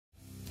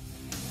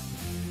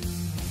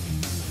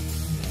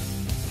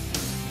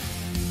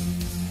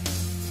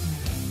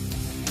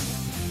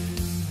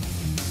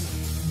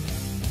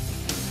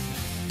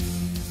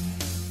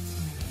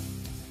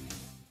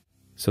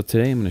So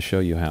today I'm going to show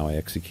you how I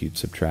execute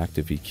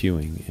subtractive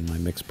EQing in my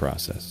mix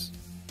process.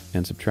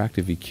 And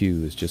subtractive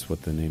EQ is just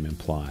what the name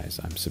implies.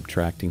 I'm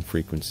subtracting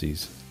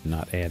frequencies,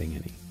 not adding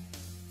any.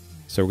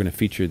 So we're going to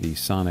feature the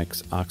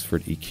Sonics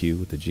Oxford EQ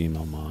with the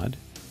GML mod.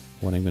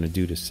 What I'm going to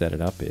do to set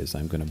it up is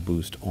I'm going to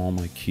boost all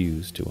my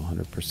Qs to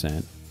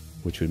 100%,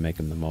 which would make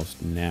them the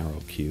most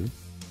narrow Q,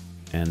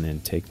 and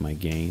then take my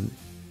gain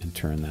and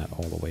turn that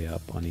all the way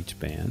up on each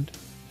band.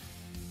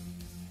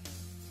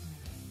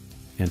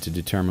 And to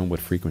determine what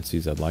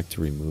frequencies I'd like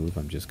to remove,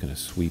 I'm just going to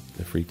sweep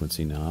the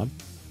frequency knob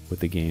with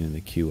the gain and the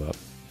Q up.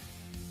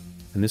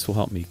 And this will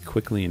help me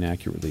quickly and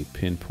accurately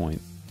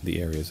pinpoint the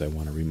areas I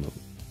want to remove.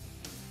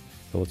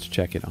 So let's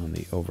check it on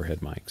the overhead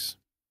mics.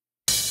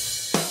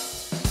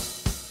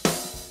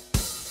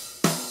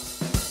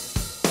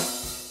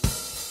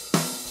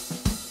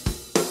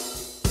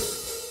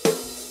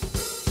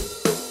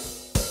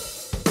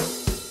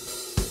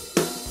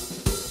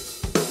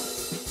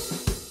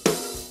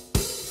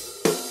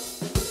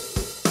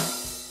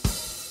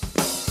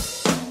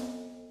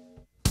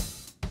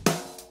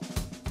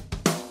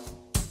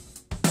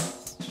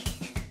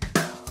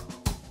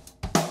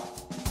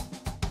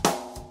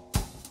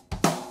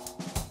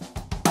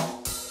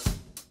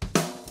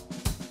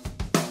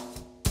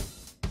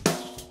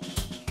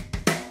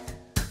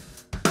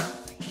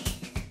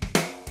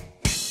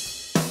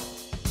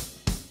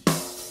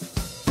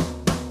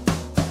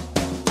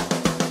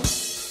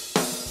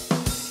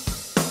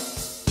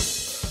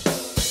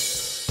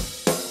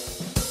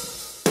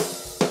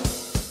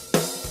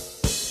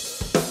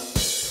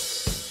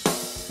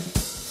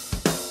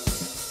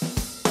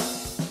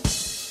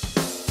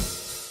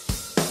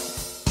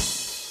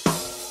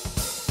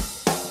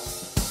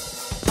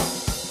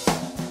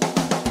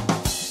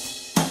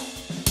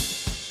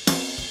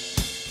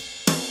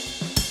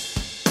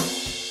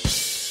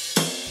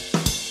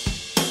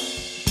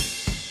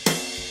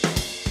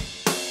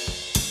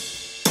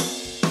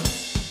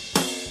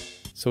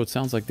 So it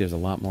sounds like there's a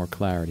lot more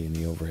clarity in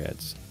the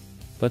overheads.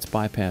 Let's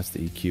bypass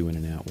the EQ in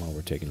and out while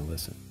we're taking a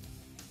listen.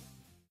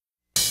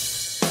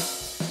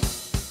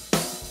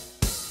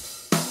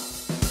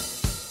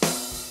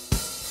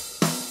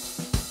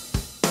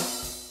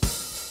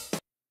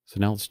 So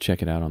now let's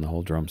check it out on the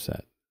whole drum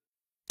set.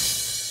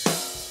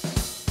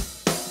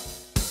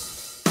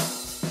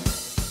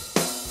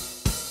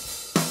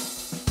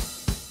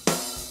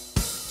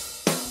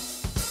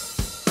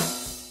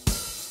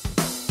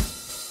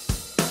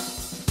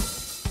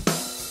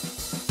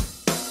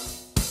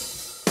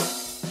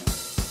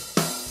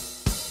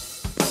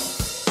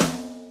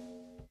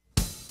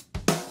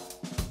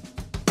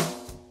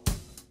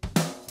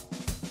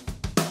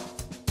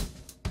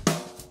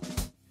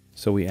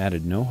 So we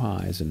added no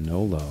highs and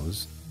no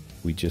lows.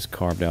 We just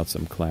carved out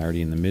some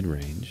clarity in the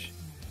mid-range,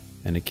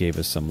 and it gave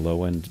us some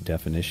low-end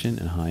definition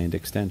and high-end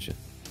extension.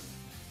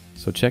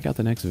 So check out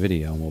the next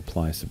video and we'll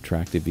apply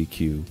subtractive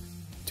EQ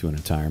to an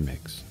entire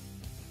mix.